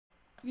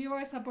we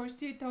were supposed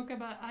to talk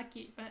about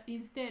Aki, but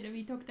instead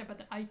we talked about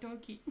the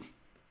Aitoki.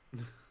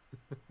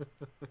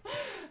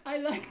 I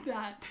like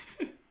that.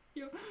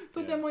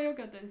 とても良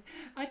かったです。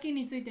秋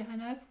について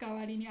話す代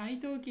わりに愛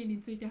登記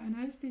について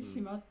話して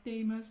しまって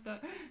いました。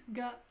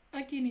が、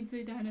秋につ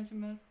いて話し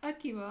ます。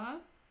秋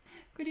は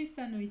クリス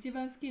さんの一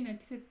番好きな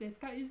季節です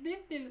か？ Is this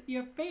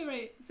your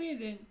favorite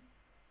season?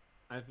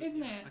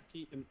 Isn't it?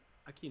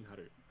 Aki and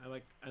Haru. I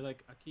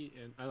like Aki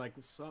and I like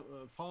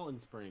fall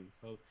and spring.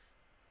 So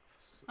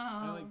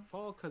I like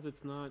fall because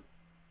it's not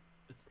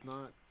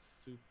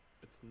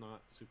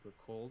super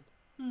cold.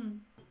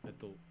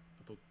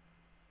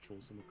 超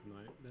寒く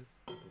ないです。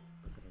だ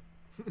か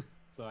ら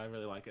So I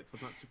really like it. So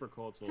it's not super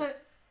cold. So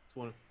it's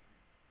one.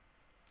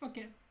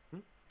 Okay.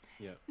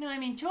 Yeah. No, I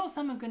mean 超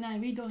寒くない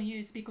we don't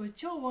use because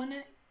超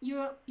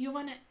you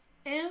wanna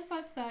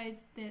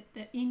emphasize the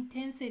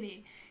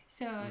intensity.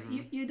 So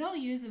you don't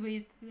use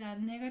with the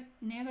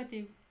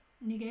negative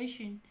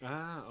negation.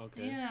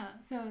 Okay. Yeah.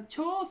 So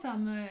超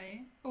寒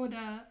い or the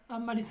あ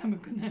んまり寒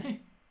くない。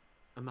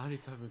あまり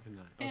寒く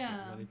ない。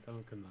Yeah. あまり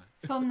寒くない。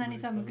そんなに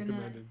寒くな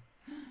い。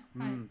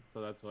So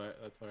that's why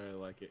I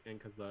like it, and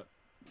because the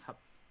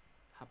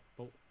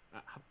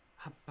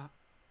happa.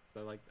 So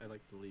I like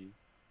the leaves.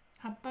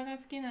 葉っぱが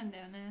好きなんだ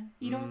よね。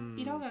色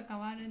が変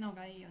わるの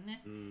がいいよ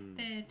ね。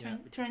で、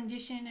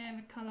transition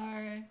of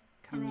color,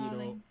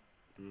 coloring.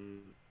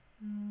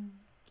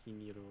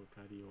 金色、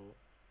カリオ、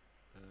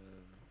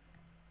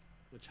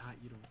茶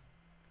色。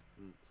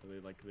So they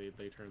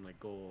turn like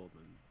gold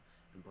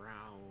and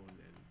brown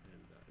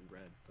and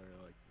red. So I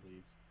like the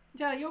leaves.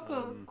 じゃあよ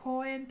く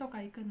公園と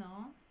か行く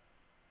の？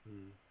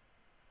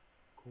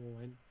公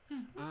園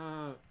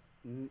？I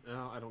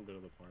don't go to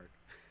the park.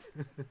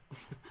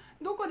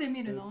 どこで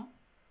見るの？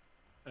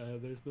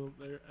 There's no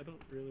there. I don't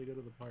really go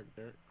to the park.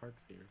 There aren't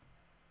parks here.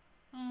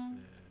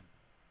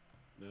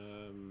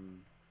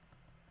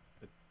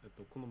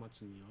 この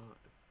町には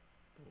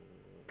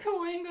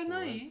公園が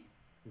ない？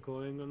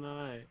公園が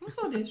ない。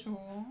嘘でし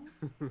ょ？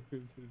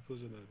嘘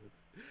じゃない。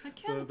I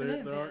can't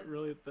believe it.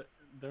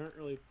 There aren't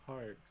really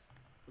parks,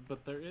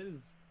 but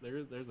there's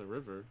a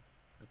river.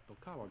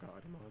 川があ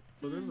りま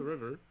す。So there's a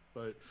river,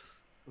 but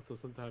so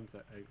sometimes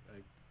I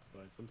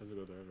sometimes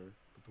go to the river.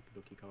 時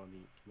々川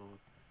に行きま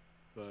す。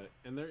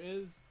And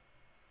there's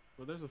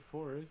a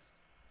forest.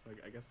 So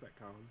I guess that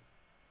counts.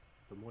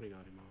 森が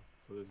ありま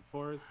す。So there's a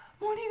forest.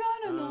 森が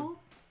あるの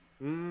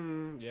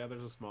？Yeah,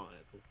 there's a small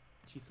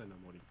小さな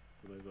森。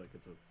So there's like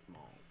it's a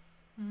small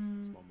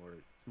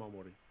森。Small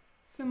森。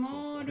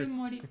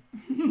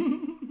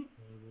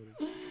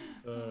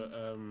So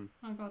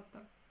I got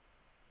that.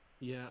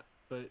 Yeah,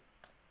 but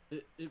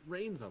it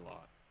rains a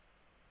lot.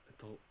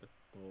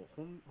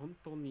 本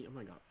当に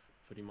雨が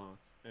降りま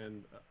す。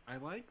And I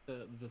like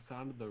the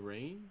sound of the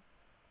rain.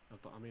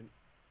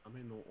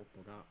 雨の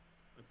音が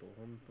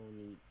本当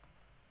に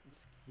好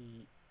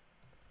き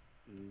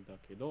だ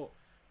けど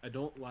I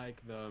don't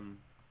like the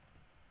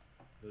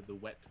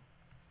wet.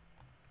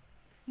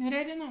 濡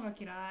れるのが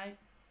嫌い。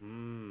I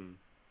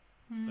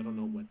don't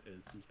know what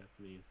is in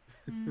Japanese.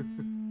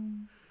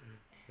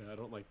 I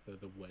don't like the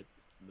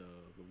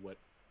wet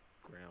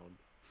ground.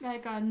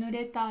 Like 濡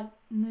れ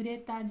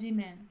た地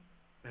面。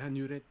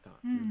濡れた。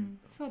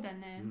そうだ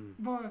ね。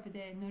verb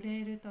で濡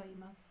れると言い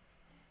ます。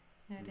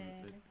濡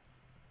れる。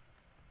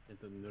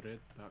濡れ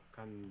た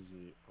感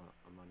じは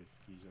あまり好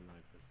きじゃな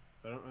いです。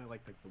So I don't really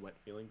like the wet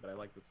feeling, but I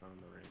like the sound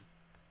of the rain.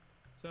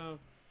 So,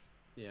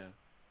 yeah.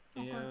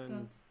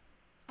 And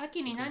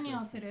秋に何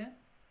をする？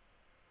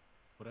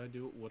 What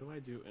do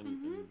I do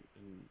in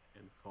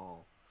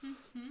fall?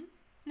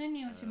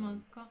 何をしま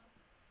すか？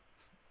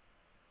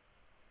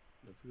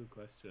 That's a good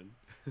question.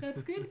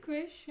 That's a good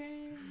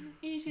question.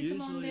 いい質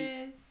問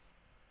です。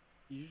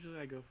Usually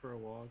I go for a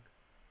walk.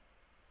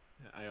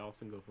 I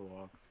often go for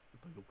walks.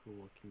 よく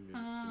ウォーキングし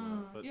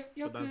ます。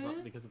よく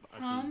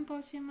散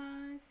歩し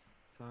ます。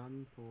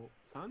散歩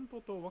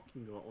とウォーキ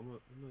ングは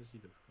同じ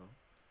ですか？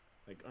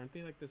 Like, aren't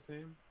they like the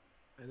same?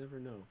 I never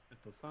know.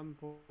 散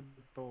歩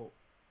と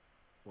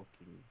ウォー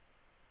キング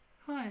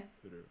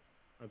する。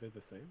Are they the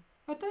same?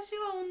 私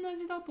は同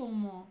じだと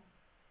思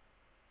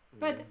う。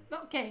But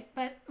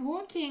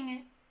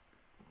walking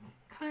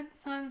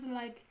sounds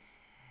like,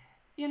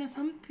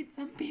 some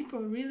people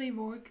really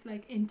walk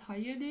like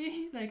entire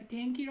day, like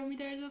 10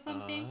 kilometers or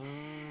something.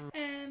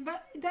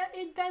 But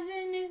it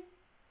doesn't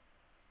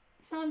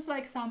sounds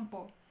like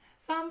sampo.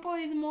 Sampo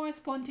is more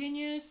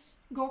spontaneous.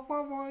 Go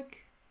for walk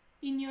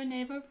in your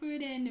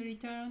neighborhood and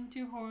return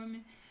to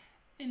home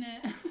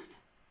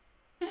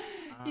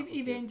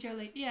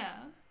eventually.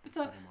 Yeah.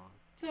 So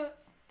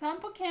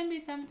sampo can be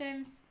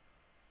sometimes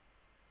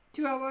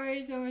 2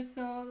 hours or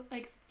so,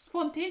 like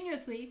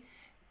spontaneously.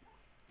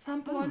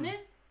 散歩は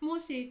ね、も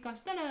しか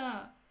した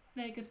ら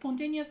like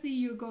spontaneously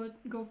you go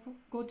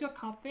to a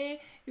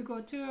cafe, you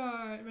go to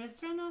a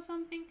restaurant or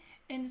something,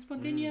 and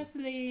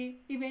spontaneously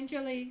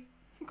eventually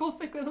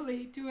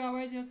consequently 2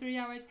 hours or 3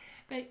 hours,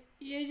 but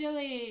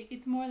usually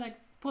it's more like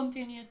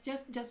spontaneous,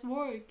 just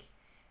work.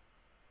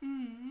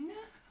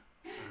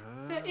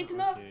 So it's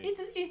not,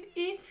 it's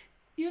if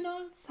you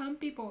know, some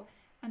people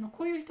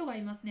こういう人が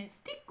いますね。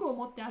スティックを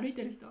持って歩い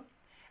てる人。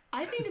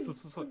I think そう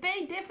そうそう。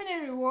they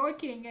definitely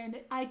working and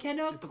I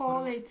cannot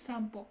call it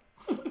散歩。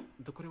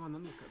これは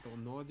何ですか？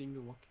ノーディン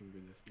グウォーキン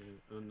グですね。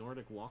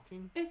Nordic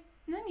walking?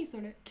 何そ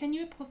れ Can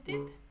you post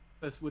it?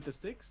 With the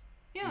sticks?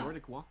 Yeah.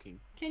 Nordic walking.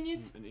 Can you,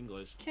 in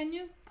English. can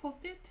you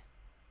post it?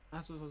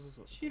 そ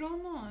う。知らない。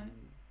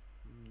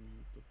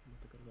ちょっと待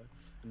ってくださ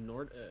い。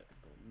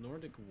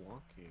Nordic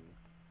walking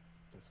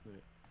です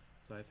ね。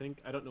So I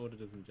think, I don't know what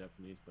it is in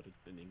Japanese, but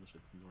in English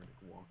it's Nordic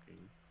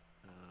walking,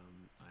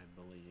 I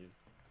believe.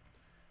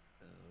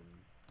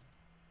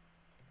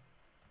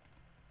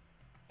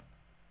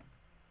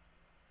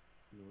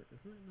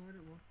 Isn't it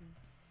Nordic walking?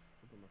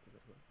 ちょっと待ってくだ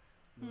さい。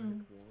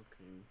Nordic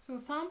walking. そう、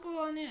散歩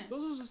はね。そ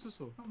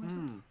う。あ、間違っ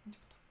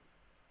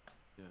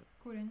た。Yeah.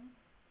 これね。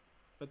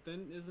But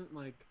then isn't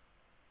like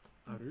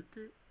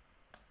aruku?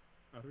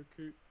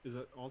 Aruku? Is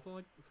that also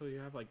like, so you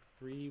have like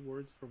 3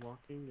 words for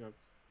walking? You have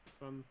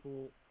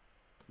sanpo,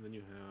 and then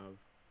you have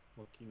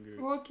walkingu.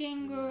 ウォーキ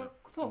ング、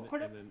そう、こ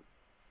れ。And then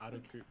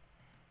aruku.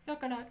 だ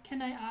から、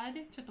can I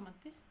add? ちょっと待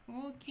って。ウ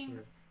ォーキング。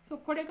Sure. そう、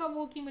これがウ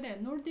ォーキングで、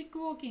ノルディック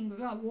ウォーキング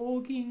がウォ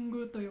ーキン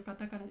グというカ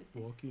タカナです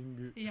ね。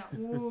Walking. いや、ウ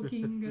ォー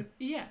キング。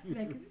いや、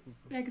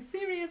like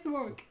serious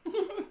work.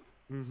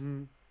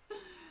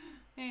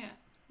 Yeah.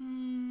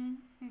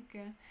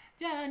 Okay.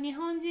 じゃあ、日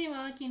本人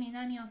は秋に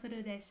何をす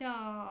るでしょう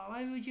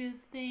 ?What would you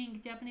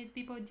think Japanese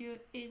people do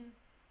in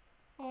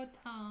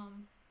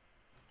autumn?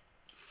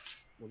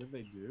 What did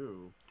they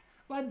do?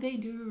 What they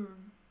do?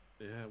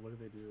 Yeah, what did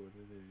they do? What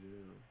did they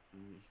do?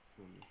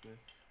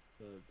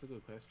 So it's a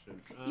good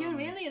question. You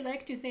really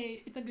like to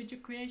say it's a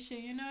good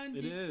question, you know?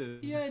 It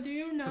is. Yeah, do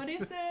you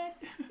notice that?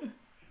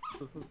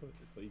 そう。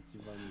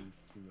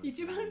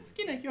一番好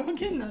きな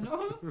表現な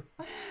の It's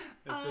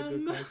a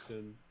good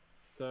question.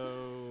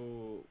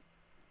 So,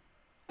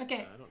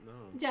 Okay. I don't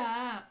know. じ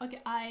ゃあ、Okay,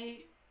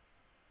 I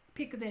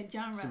pick the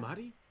genre. つま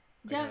り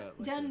ジ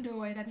ャンル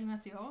を選びま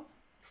すよ。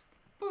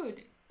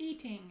Food,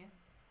 eating.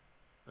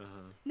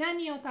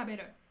 何を食べ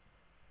る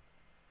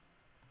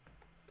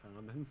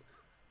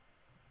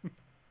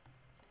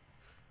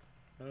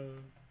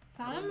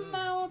サン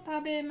マを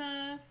食べ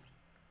ます。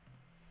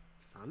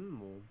サン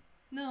マ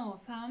No,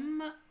 サン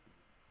マ。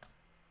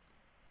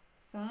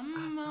サ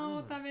ンマ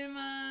を食べ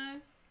ま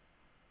す。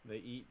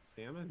They eat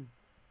salmon?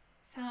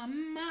 サ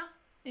ンマ。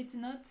It's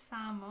not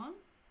salmon.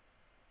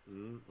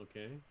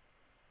 Okay.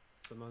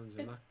 サーモン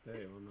じゃなく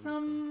て、サ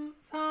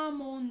ー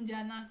モンじ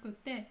ゃなく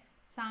て、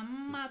サ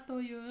ンマ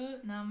とい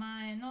う名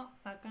前の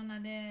魚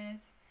で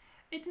す。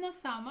It's not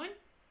salmon.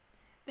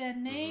 The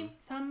name,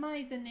 Sanma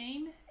is a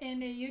name,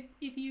 and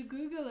if you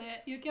Google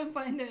it, you can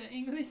find the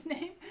English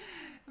name.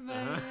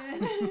 But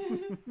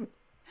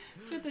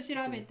ちょっと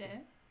調べ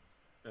て。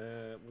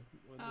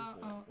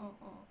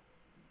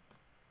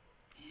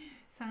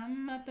サ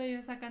ンマとい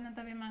う魚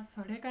食べます。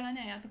それから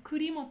ね、あと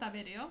栗も食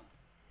べるよ。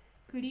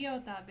栗を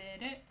食べ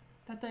る。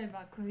例え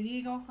ば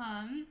栗ご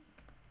飯。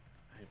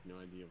I have no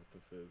idea what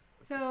this is.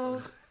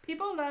 So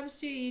people love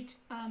to eat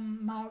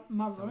melon.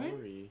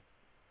 Sorry.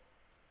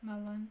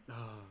 Melon.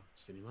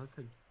 知りま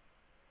せん。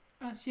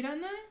知ら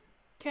ない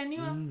Can you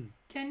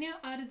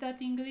add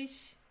that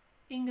English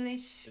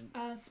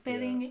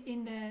spelling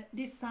in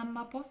this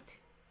Sanma post?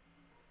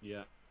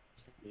 Yeah.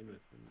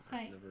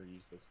 I've never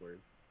used this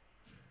word.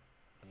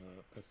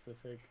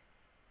 Pacific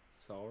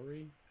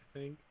Sorry, I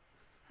think.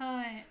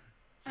 はい。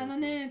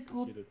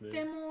とっ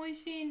ても美味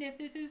しいんです。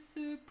This is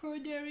super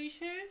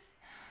delicious.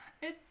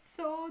 It's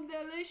so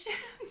delicious.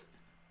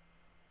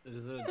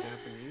 Is it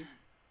Japanese?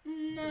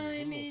 No,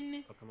 I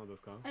mean,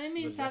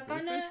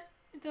 sakana.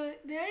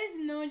 There is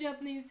no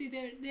Japanese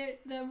either.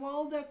 The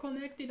world are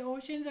connected,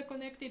 oceans are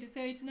connected. So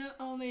it's not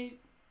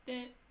only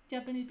the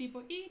Japanese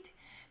people eat,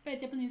 but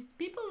Japanese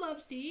people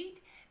love to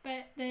eat.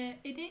 But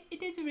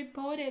it is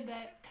reported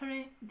that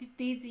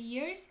these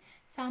years,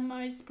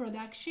 summer's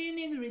production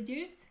is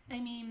reduced. I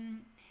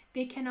mean,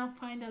 they cannot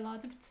find a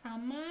lot of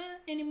summer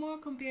anymore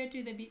compared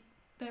to the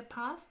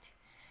past.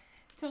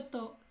 ちょっ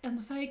と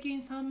最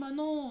近サンマ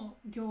の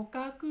漁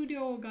獲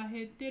量が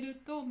減って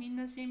るとみん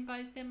な心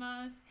配して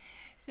ます。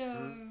So,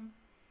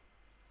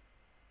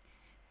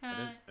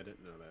 I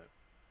didn't know that.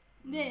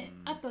 で、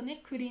あと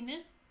ね、栗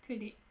ね、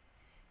栗。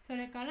そ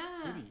れから、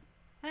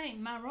はい、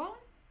マロン、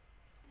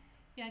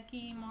焼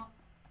き芋。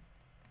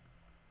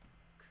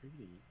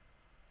栗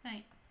は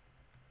い。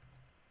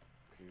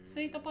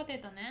スイートポテ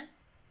トね。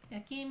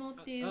焼き芋っ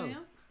ていう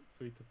よ。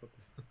スイートポテ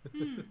ト。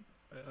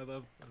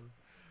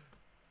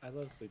I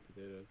love sweet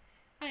potatoes.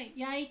 はい、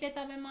焼いて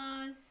食べ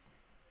ます。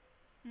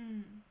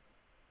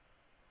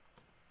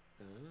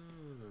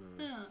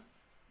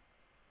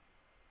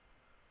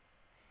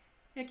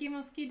焼き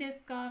芋好きです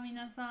か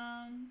皆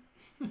さん。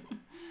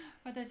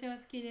私は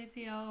好きで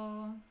す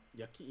よ。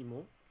焼き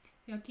芋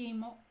焼き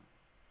芋。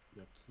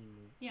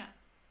いや、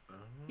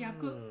焼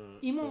く。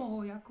芋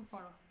を焼くか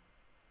ら。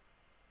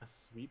A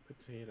sweet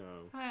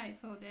potato. はい、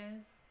そう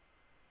です。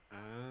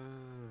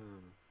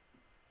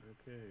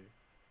Okay.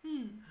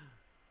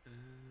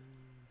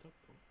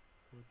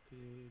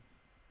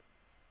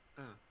 ち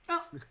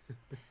あ、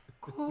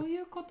こう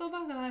いう言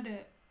葉があ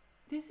る。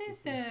This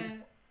is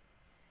a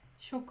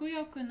食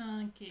欲の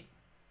秋。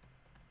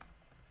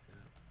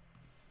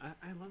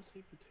I love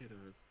sweet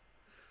potatoes.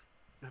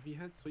 Have you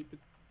had sweet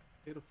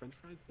potato French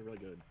fries? They're really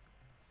good.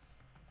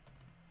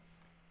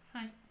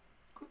 はい。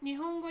日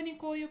本語に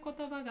こういう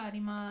言葉があり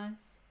ま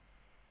す。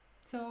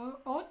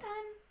So, autumn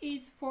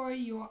is for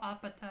your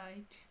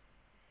appetite.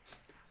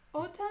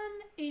 Autumn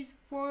is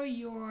for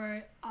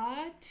your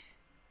art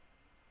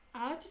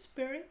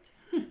spirit.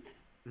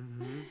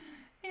 Mm-hmm.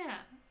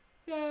 Yeah.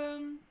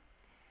 So,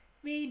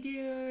 we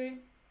do,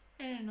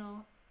 I don't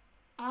know,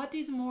 art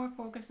is more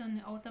focused on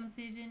the autumn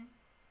season.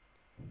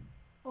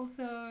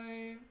 Also,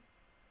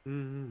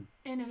 Mm-hmm.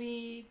 and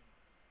we,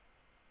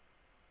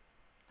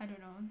 I don't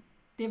know,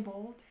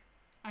 developed,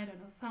 I don't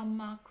know,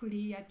 summer,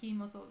 kuri,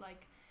 yakimoto,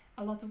 like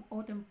a lot of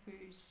autumn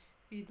foods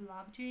we'd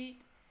love to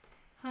eat.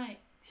 はい。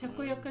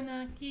食欲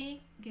の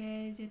秋、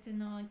芸術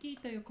の秋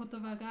という言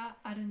葉が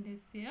あるんで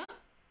すよ。